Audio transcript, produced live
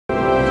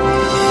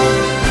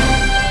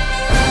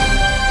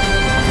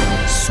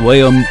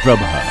Swayam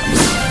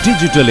Prabha.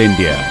 Digital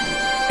India.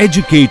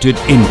 Educated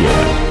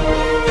India.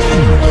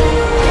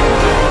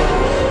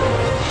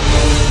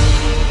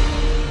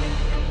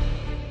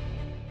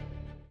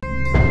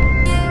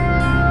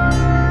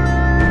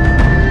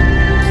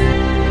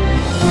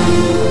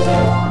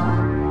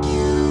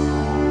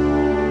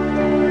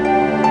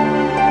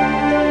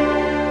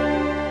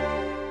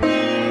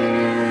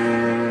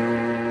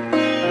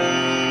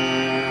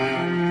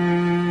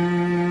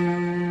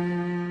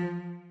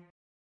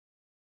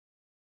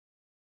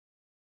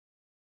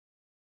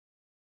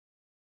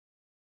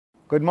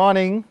 Good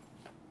morning.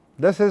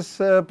 This is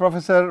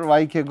Professor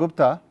Y.K.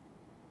 Gupta.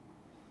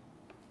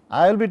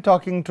 I will be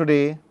talking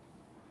today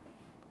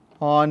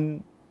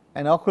on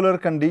an ocular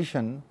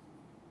condition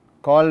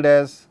called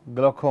as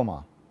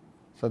glaucoma.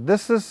 So,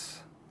 this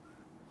is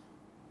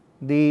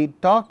the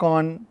talk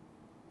on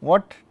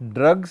what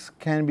drugs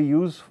can be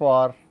used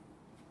for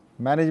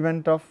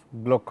management of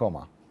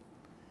glaucoma.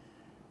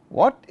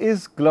 What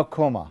is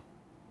glaucoma?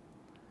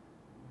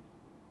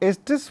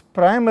 It is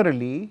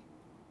primarily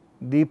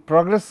the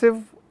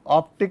progressive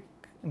optic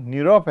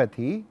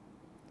neuropathy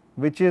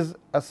which is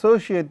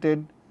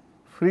associated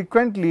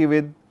frequently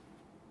with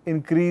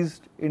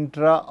increased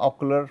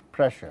intraocular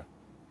pressure.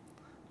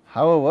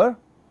 However,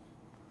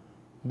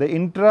 the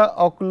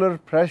intraocular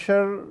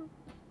pressure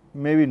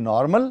may be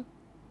normal,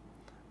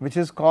 which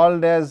is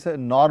called as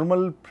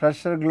normal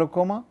pressure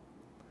glaucoma.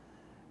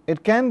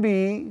 It can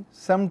be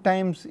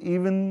sometimes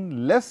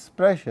even less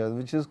pressure,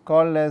 which is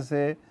called as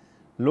a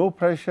low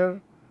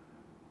pressure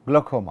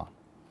glaucoma.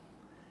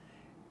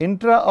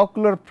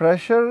 Intraocular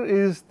pressure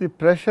is the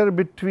pressure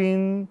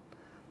between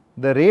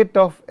the rate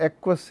of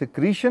aqueous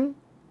secretion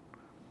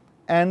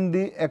and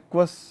the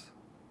aqueous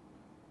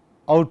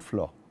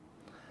outflow.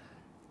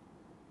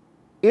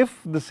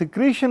 If the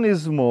secretion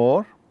is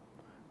more,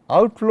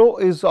 outflow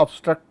is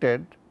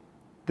obstructed,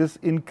 this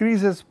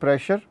increases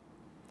pressure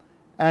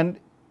and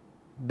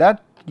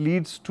that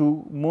leads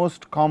to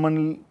most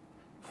common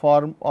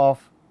form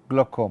of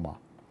glaucoma.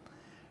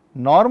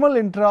 Normal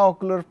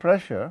intraocular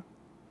pressure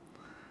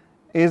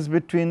is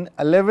between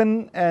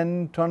 11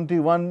 and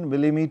 21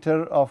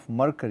 millimeter of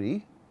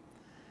mercury,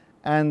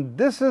 and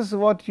this is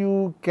what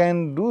you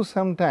can do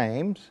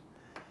sometimes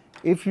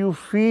if you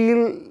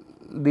feel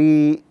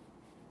the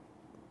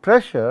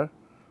pressure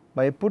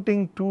by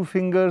putting two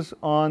fingers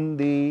on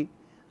the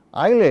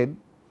eyelid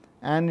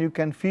and you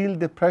can feel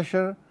the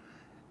pressure.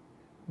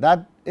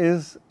 That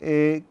is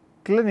a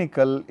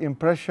clinical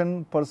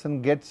impression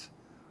person gets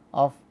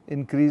of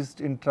increased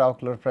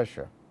intraocular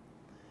pressure.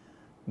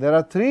 There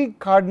are three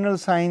cardinal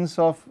signs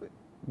of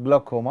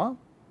glaucoma.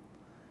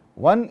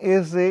 One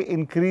is the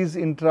increased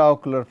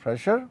intraocular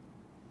pressure.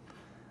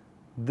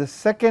 The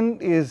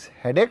second is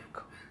headache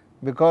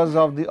because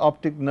of the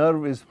optic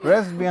nerve is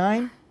pressed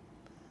behind.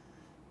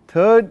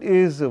 Third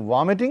is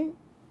vomiting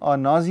or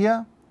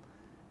nausea,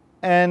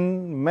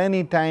 and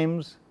many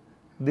times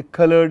the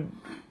colored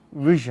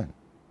vision.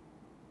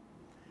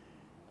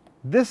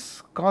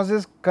 This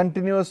causes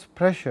continuous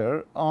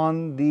pressure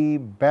on the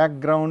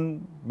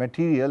background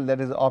material,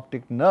 that is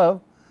optic nerve,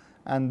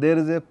 and there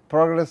is a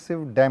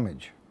progressive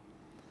damage.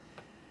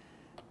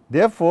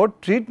 Therefore,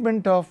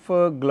 treatment of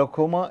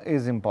glaucoma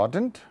is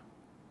important.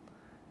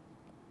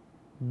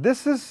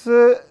 This is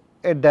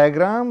a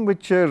diagram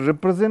which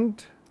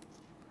represents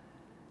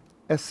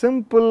a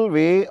simple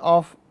way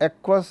of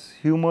aqueous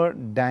humor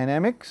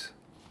dynamics,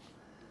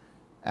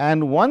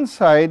 and one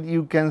side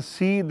you can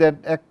see that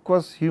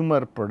aqueous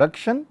humor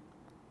production,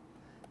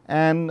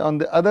 and on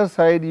the other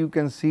side you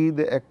can see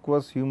the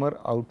aqueous humor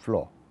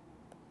outflow.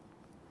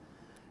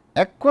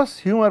 Aqueous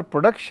humor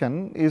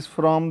production is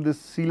from the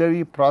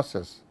ciliary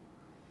process,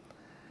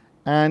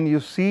 and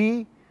you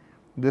see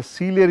the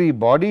ciliary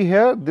body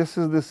here. This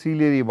is the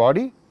ciliary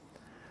body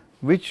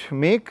which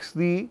makes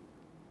the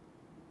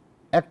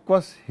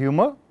aqueous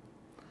humor,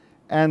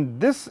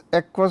 and this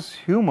aqueous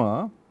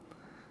humor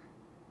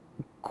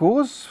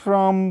goes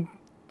from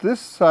this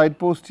side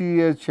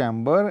posterior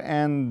chamber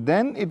and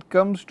then it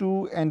comes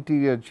to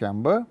anterior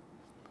chamber,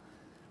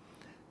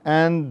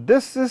 and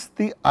this is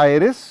the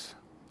iris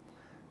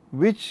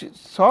which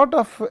sort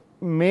of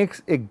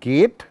makes a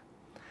gate,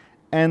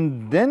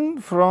 and then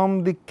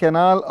from the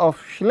canal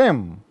of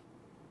Schlemm,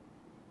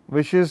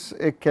 which is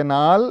a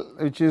canal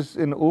which is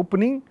an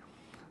opening,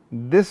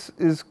 this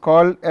is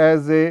called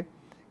as a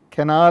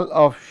canal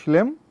of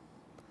Schlemm,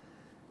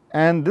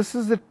 and this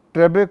is the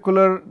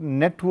trabecular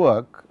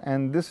network,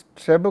 and this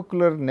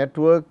trabecular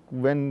network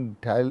when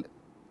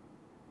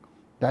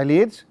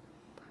dilates,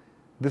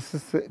 this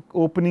is the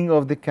opening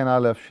of the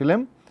canal of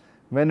Schlemm.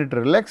 When it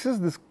relaxes,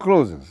 this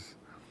closes,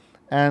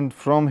 and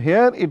from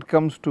here it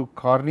comes to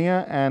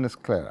cornea and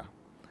sclera,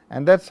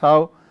 and that is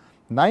how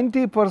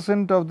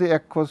 90% of the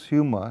aqueous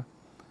humor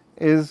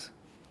is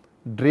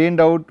drained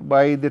out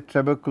by the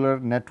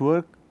trabecular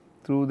network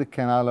through the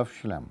canal of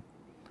Schlemm.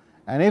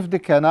 And if the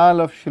canal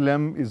of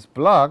Schlemm is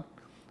blocked,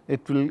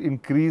 it will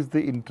increase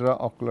the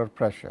intraocular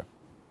pressure.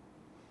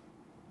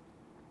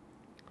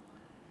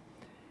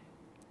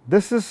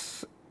 This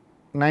is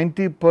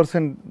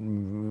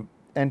 90%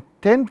 and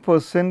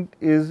 10%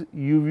 is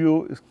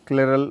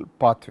uveoscleral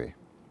pathway.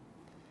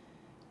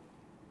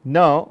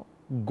 Now,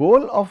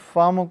 goal of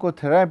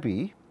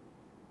pharmacotherapy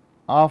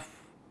of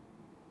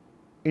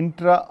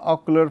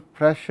intraocular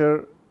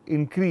pressure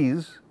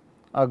increase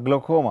or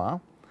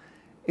glaucoma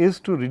is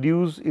to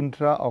reduce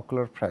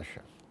intraocular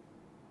pressure.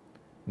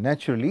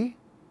 Naturally,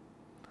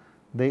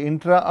 the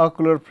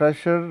intraocular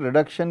pressure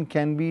reduction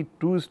can be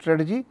two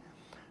strategy: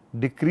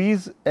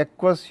 decrease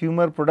aqueous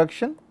humor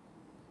production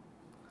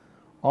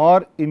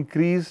or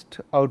increased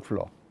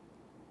outflow.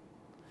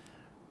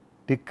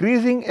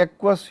 Decreasing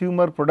aqueous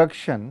humor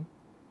production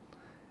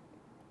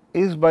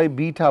is by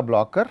beta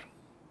blocker,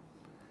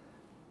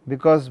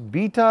 because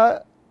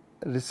beta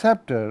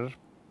receptors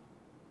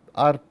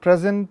are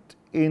present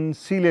in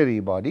ciliary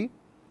body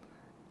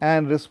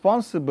and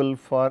responsible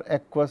for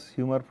aqueous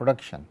humor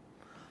production.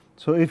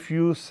 So, if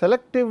you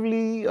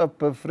selectively or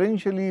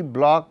preferentially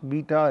block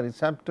beta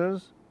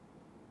receptors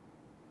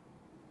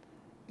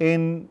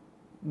in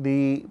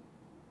the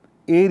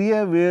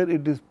area where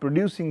it is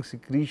producing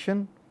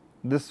secretion,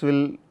 this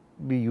will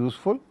be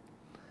useful.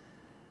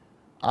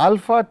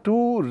 Alpha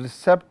 2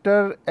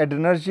 receptor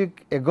adrenergic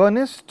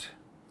agonist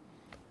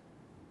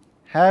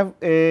have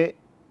a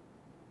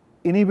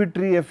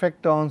inhibitory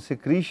effect on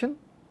secretion,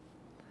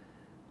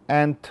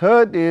 and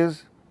third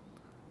is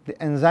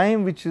the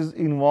enzyme which is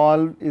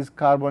involved is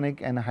carbonic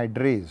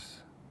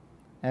anhydrase,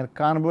 and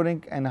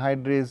carbonic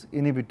anhydrase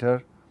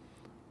inhibitor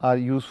are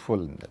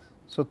useful in this.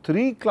 So,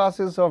 three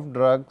classes of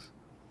drugs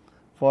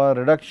for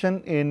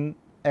reduction in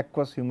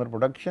aqueous humor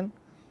production: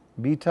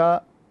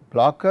 beta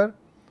blocker,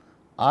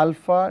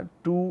 alpha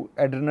 2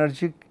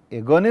 adrenergic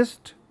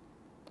agonist,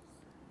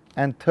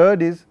 and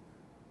third is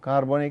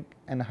carbonic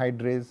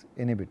anhydrase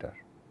inhibitor.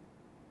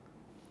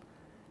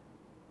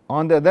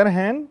 On the other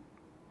hand,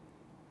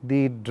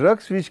 the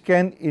drugs which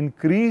can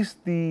increase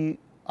the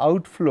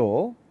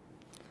outflow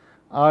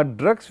are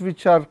drugs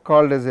which are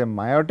called as a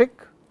miotic,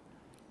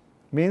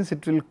 means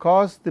it will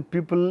cause the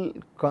pupil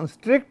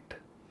constrict.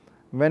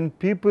 When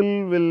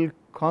people will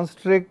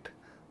constrict,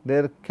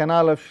 their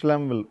canal of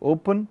Schlemm will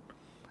open,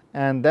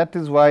 and that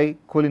is why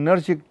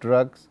cholinergic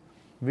drugs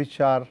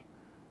which are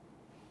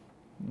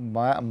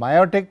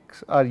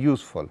miotics are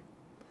useful.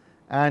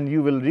 And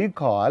you will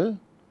recall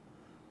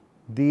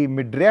the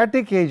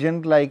mydriatic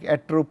agent like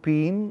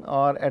atropine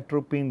or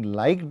atropine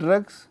like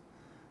drugs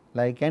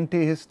like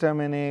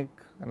antihistaminic,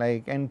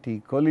 like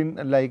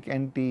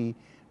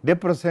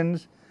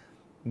antidepressants,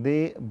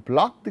 they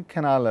block the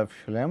canal of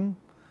Schlemm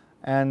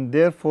and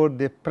therefore,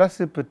 they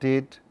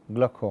precipitate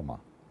glaucoma.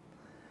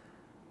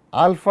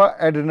 Alpha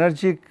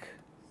adrenergic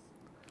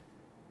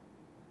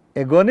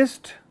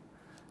agonist,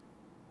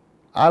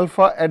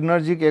 alpha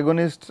adrenergic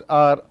agonists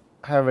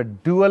have a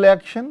dual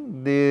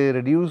action, they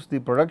reduce the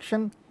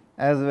production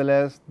as well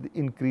as the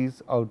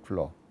increase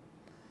outflow.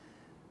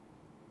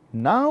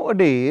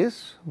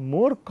 Nowadays,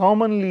 more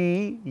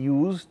commonly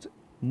used,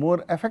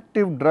 more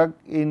effective drug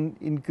in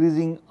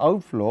increasing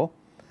outflow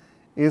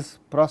is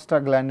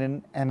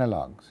prostaglandin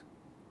analogues.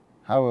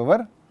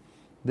 However,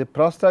 the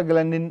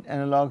prostaglandin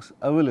analogues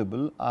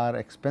available are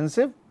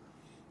expensive,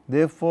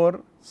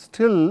 therefore,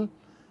 still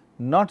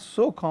not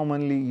so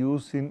commonly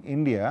used in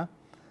India,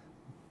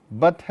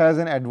 but has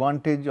an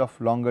advantage of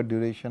longer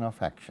duration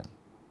of action.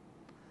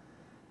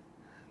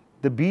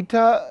 The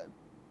beta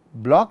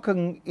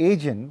blocking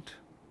agent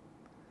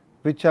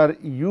which are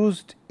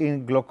used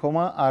in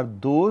glaucoma are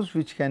those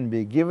which can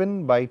be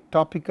given by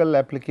topical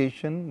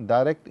application,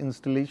 direct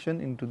installation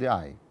into the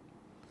eye,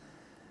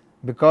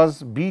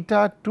 because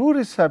beta 2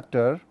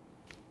 receptor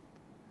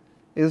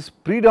is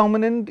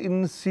predominant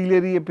in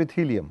ciliary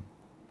epithelium,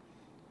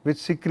 which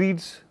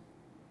secretes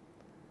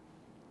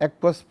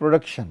aqueous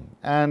production,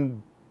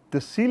 and the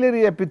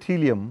ciliary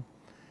epithelium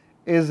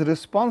is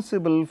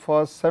responsible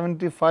for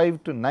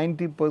 75 to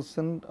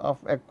 90% of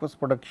aqueous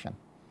production.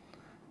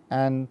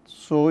 And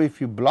so,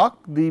 if you block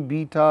the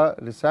beta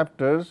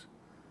receptors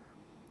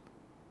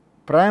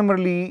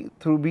primarily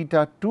through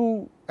beta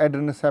 2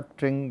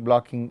 adrenoceptin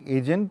blocking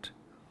agent,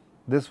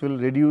 this will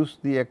reduce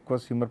the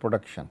aqueous humor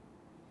production.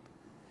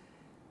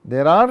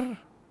 There are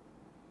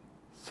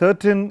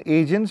certain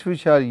agents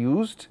which are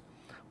used.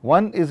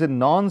 One is a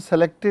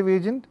non-selective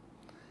agent,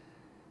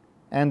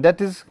 and that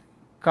is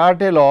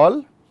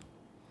cartellol,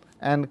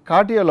 and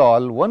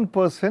cartellol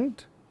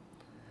 1%,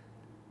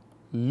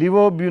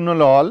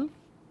 levobunolol,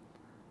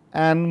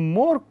 and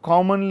more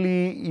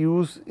commonly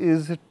used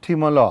is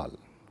timolol.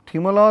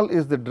 Timolol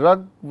is the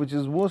drug which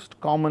is most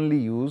commonly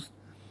used,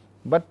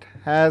 but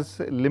has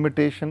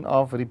limitation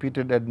of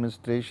repeated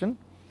administration,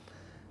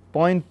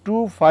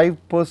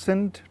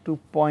 0.25% to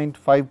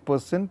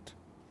 0.5%.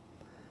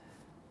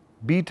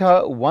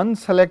 Beta 1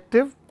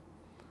 selective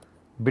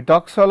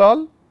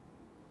bitoxolol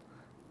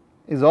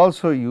is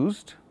also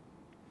used.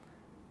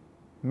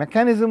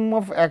 Mechanism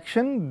of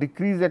action: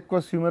 decrease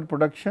aqueous humor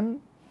production,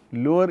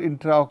 lower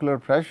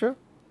intraocular pressure.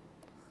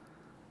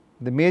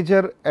 The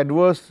major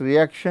adverse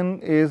reaction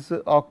is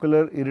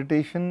ocular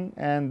irritation,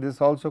 and this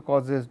also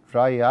causes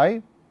dry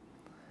eye.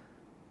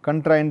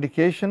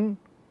 Contraindication: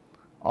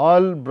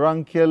 all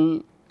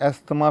bronchial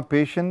asthma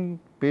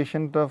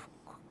patient of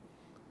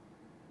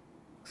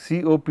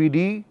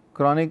COPD,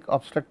 chronic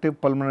obstructive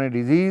pulmonary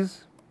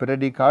disease,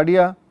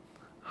 bradycardia,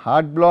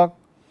 heart block,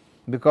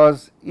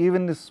 because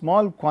even a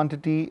small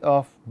quantity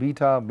of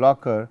beta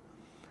blocker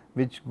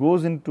which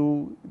goes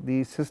into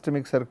the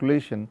systemic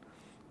circulation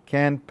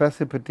can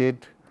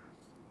precipitate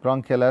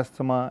bronchial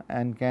asthma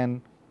and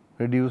can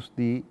reduce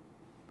the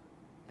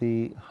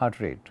heart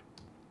rate.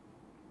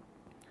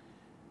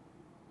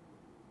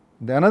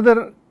 The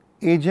another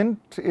agent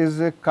is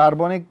a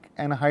carbonic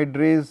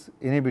anhydrase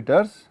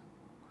inhibitors.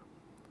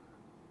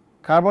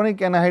 Carbonic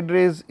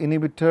anhydrase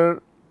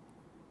inhibitor,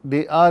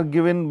 they are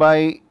given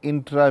by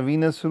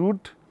intravenous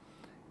route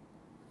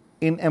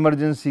in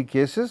emergency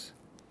cases.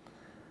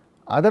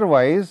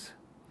 Otherwise,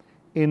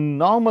 in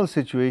normal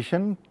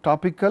situation,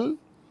 topical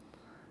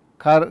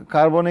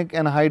carbonic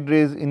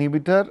anhydrase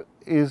inhibitor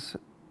is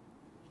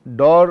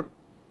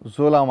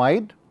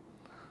dorzolamide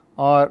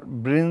or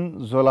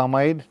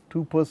brinzolamide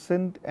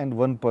 2% and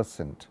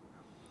 1%.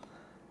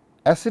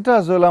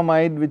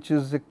 Acetazolamide, which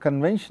is a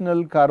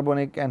conventional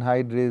carbonic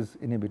anhydrase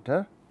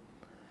inhibitor,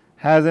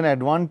 has an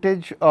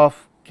advantage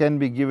of can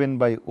be given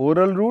by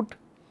oral route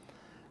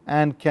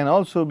and can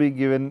also be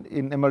given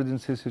in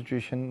emergency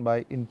situation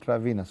by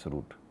intravenous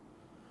route.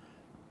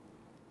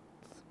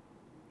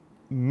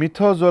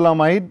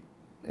 Methozolamide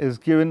is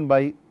given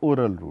by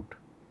oral route.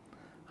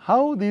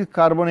 How these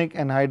carbonic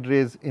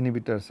anhydrase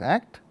inhibitors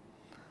act?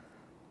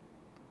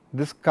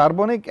 This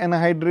carbonic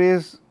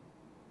anhydrase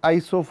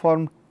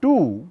isoform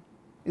 2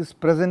 is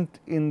present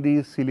in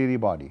the ciliary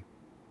body.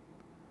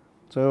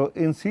 So,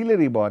 in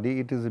ciliary body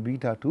it is a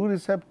beta 2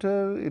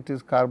 receptor, it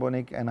is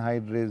carbonic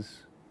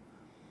anhydrase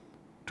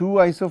 2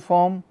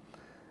 isoform,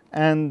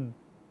 and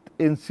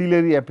in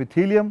ciliary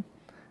epithelium,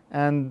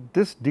 and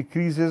this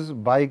decreases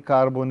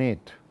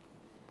bicarbonate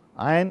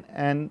ion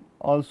and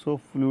also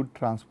fluid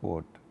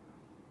transport.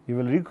 You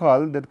will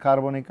recall that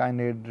carbonic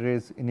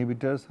anhydrase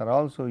inhibitors are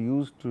also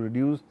used to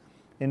reduce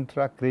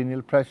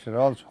intracranial pressure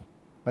also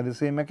by the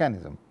same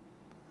mechanism.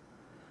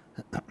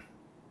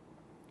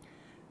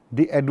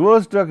 The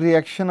adverse drug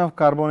reaction of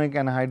carbonic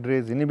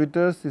anhydrase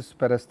inhibitors is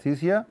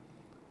paresthesia,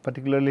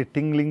 particularly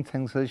tingling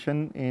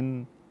sensation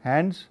in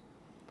hands,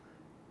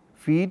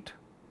 feet.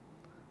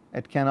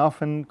 It can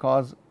often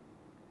cause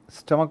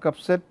stomach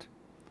upset,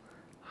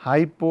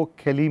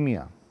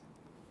 hypokalemia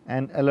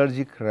and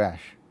allergic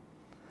rash.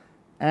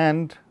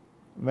 And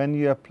when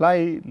you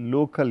apply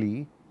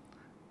locally,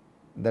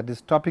 that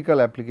is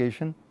topical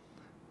application,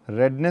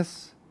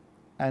 redness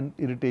and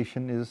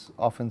irritation is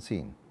often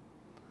seen.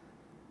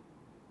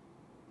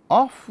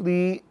 Of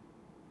the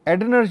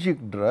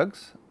adrenergic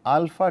drugs,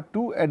 alpha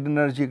 2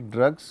 adrenergic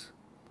drugs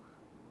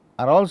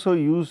are also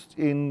used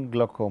in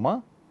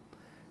glaucoma,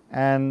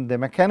 and the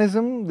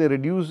mechanism, they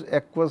reduce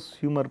aqueous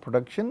humor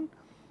production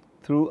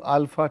through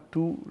alpha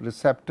 2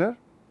 receptor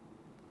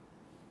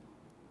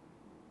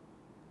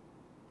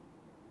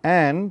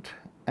and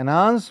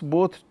enhance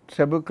both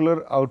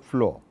trabecular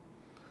outflow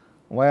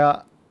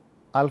via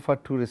alpha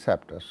 2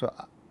 receptor.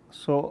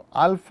 So,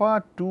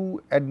 alpha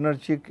 2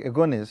 adrenergic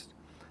agonist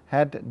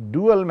had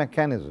dual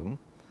mechanism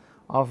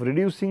of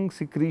reducing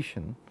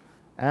secretion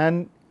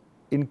and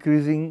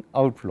increasing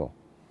outflow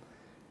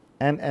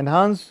and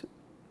enhance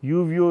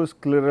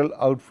uveoscleral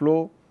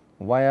outflow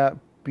via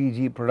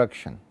PG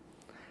production.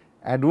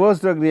 Adverse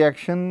drug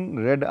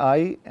reaction, red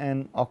eye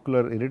and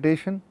ocular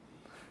irritation,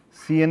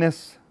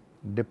 CNS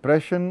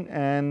depression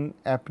and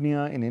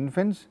apnea in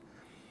infants,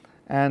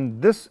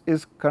 and this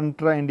is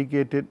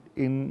contraindicated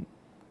in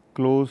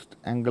closed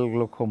angle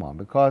glaucoma,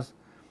 because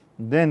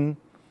then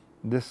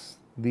this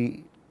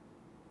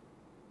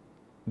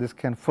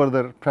can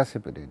further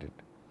precipitate it.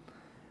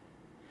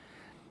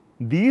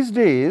 These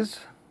days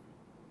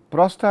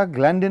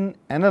prostaglandin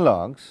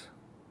analogues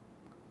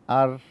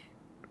are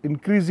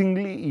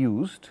increasingly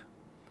used,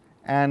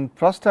 and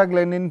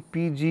prostaglandin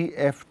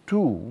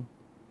PGF2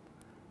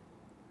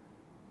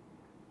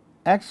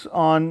 acts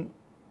on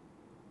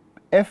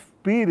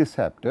FP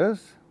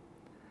receptors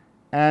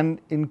and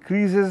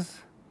increases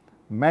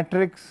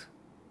matrix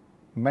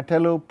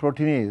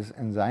metalloproteinase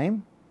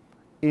enzyme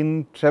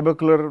in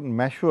trabecular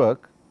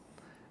meshwork,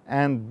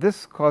 and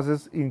this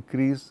causes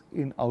increase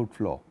in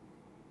outflow.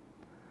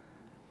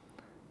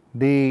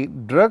 The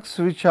drugs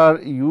which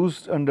are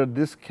used under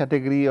this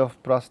category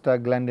of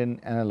prostaglandin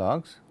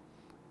analogues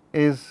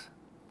is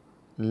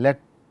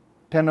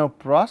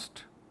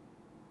latanoprost,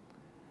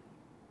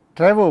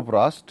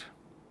 travoprost,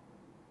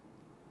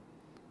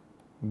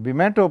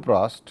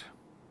 bimatoprost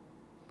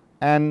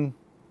and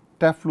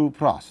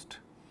tafluprost,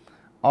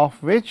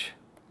 of which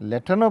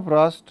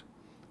latanoprost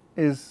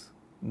is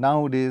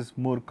nowadays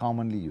more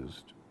commonly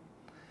used.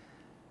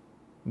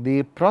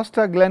 The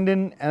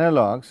prostaglandin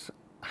analogues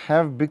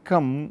have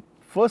become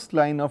first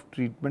line of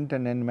treatment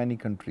and in many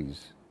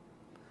countries.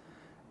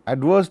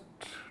 Adverse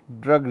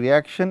drug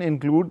reaction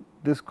include,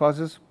 this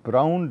causes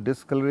brown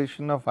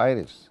discoloration of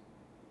iris,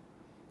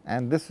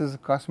 and this is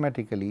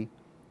cosmetically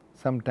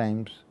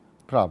sometimes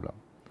problem.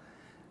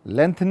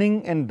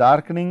 lengthening and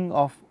darkening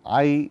of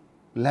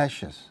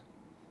eyelashes.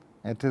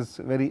 It is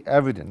very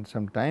evident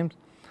sometimes,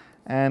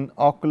 and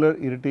ocular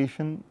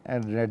irritation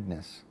and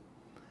redness.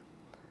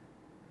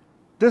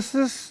 This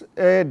is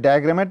a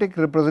diagrammatic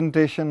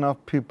representation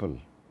of pupil.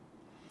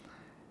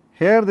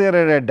 Here there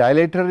are a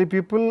dilatory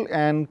pupil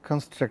and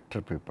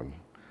constrictor pupil.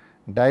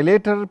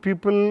 Dilator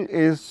pupil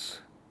is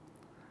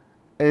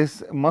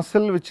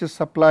muscle which is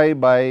supplied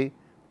by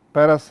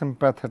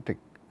parasympathetic,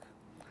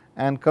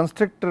 and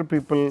constrictor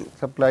pupil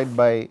supplied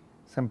by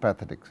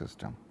sympathetic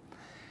system.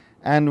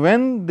 And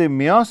when the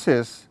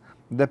meiosis,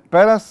 the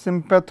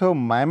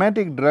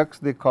parasympathomimetic drugs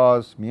they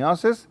cause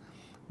meiosis,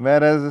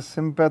 whereas the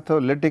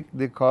sympatholytic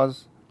they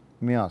cause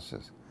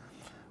meiosis.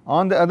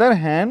 On the other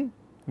hand,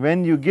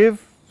 when you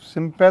give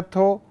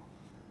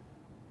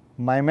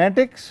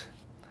sympathomimetics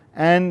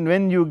and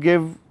when you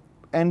give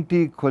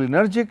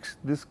anticholinergics,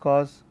 this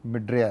cause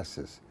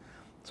mydriasis.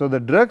 So, the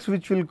drugs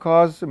which will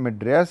cause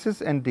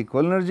mydriasis,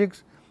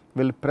 anticholinergics,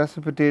 will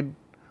precipitate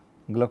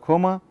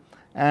glaucoma,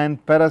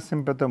 and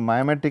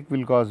parasympathomimetic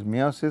will cause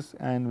meiosis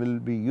and will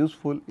be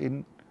useful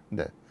in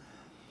the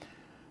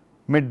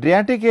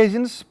mydriatic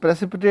agents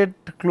precipitate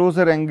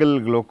closer angle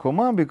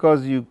glaucoma,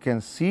 because you can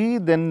see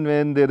then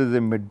when there is a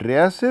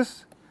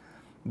mydriasis,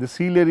 the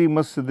ciliary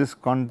muscle this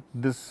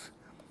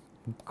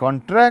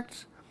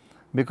contracts,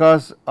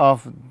 because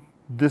of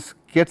this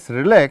gets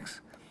relaxed,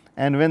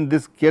 and when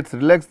this gets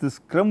relaxed this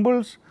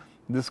crumbles,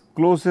 this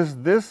closes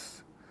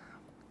this,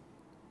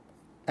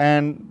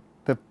 and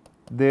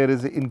there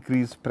is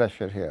increased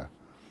pressure here,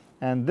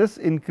 and this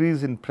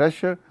increase in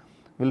pressure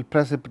will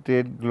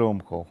precipitate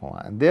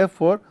glaucoma, and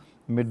therefore,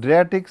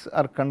 mydriatics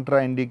are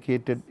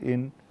contraindicated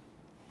in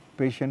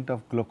patient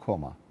of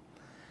glaucoma.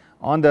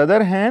 On the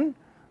other hand,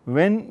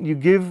 when you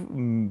give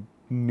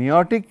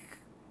meiotic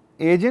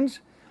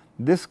agents,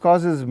 this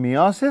causes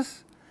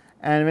meiosis,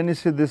 and when you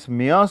say this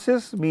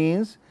meiosis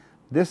means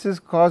this is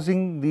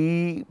causing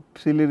the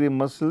ciliary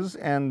muscles,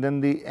 and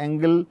then the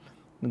angle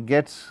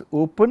gets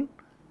open,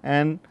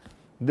 and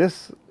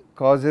this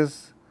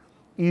causes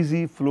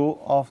easy flow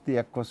of the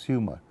aqueous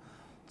humor.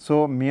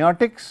 So,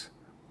 meiotics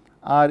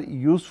are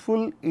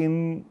useful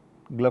in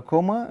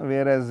glaucoma,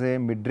 whereas a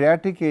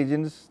mydriatic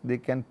agents they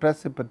can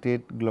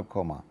precipitate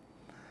glaucoma,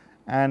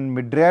 and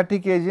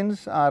mydriatic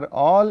agents are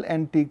all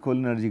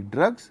anticholinergic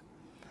drugs.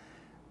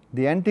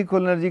 The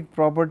anticholinergic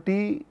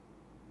property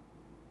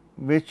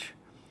which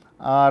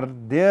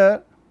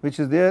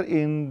is there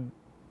in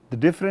the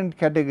different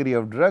category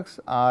of drugs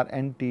are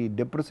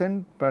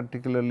antidepressant,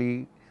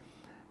 particularly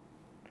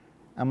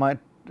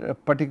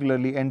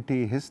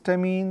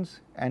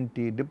antihistamines,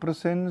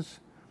 antidepressants,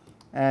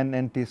 and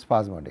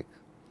antispasmodics.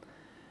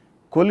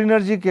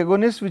 Cholinergic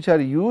agonists which are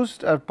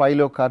used are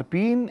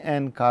pilocarpine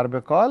and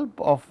carbachol,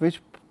 of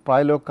which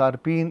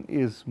pilocarpine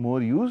is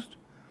more used,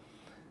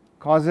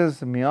 causes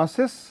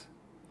meiosis,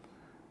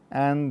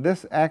 and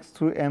this acts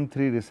through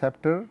M3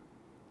 receptor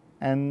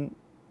and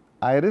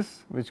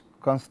iris which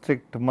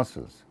constrict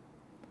muscles,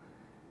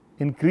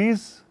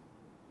 increase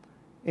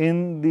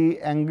in the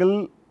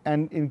angle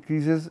and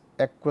increases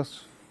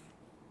aqueous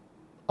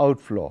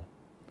outflow.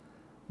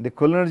 The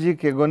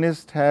cholinergic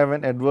agonists have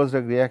an adverse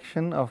drug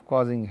reaction of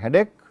causing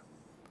headache,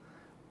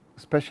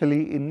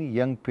 especially in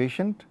young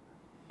patient,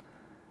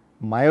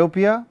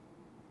 myopia,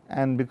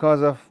 and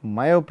because of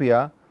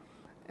myopia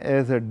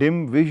is a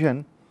dim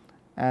vision,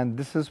 and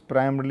this is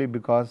primarily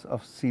because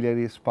of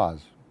ciliary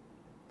spasm.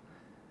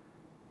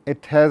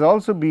 It has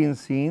also been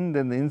seen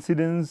that the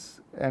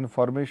incidence and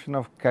formation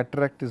of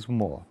cataract is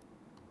more.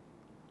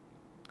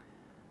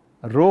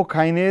 Rho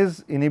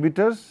kinase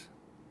inhibitors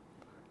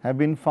have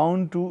been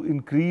found to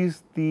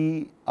increase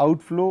the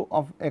outflow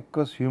of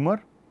aqueous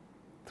humor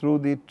through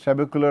the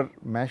trabecular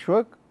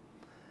meshwork,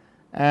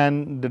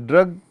 and the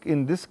drug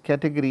in this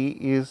category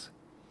is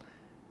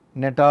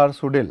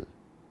netarsudil,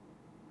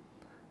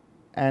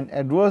 and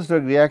adverse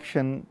drug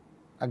reaction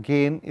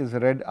again is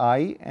red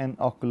eye and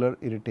ocular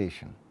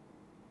irritation.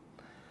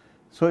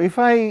 So, if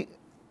I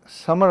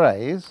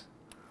summarize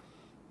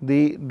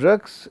the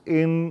drugs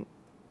in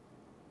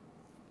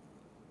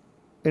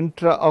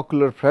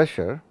intraocular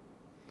pressure,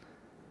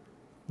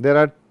 there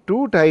are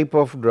two type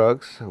of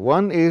drugs.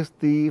 One is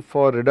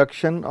for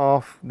reduction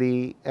of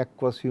the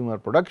aqueous humor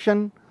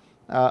production,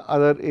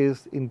 other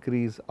is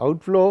increase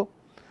outflow.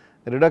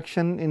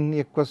 Reduction in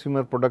aqueous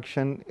humor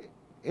production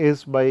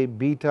is by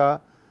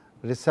beta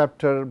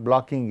receptor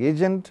blocking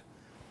agent.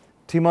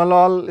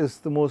 Timolol is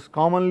the most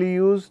commonly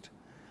used,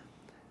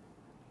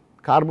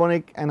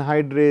 carbonic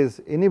anhydrase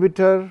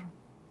inhibitor,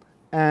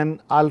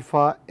 and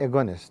alpha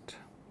agonist.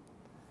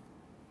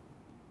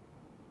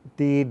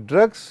 The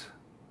drugs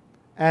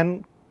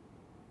and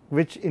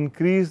which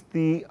increase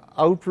the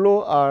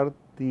outflow are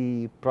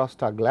the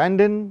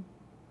prostaglandin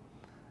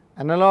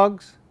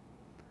analogues,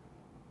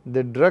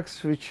 the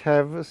drugs which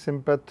have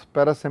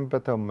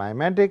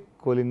parasympathomimetic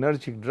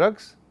cholinergic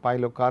drugs,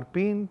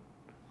 pilocarpine,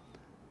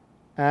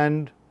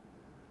 and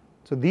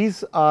so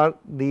these are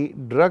the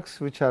drugs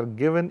which are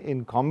given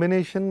in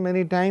combination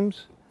many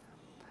times,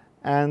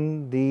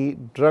 and the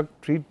drug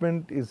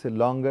treatment is a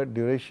longer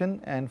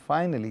duration, and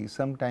finally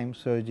sometimes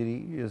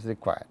surgery is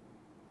required.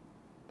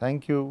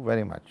 Thank you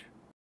very much.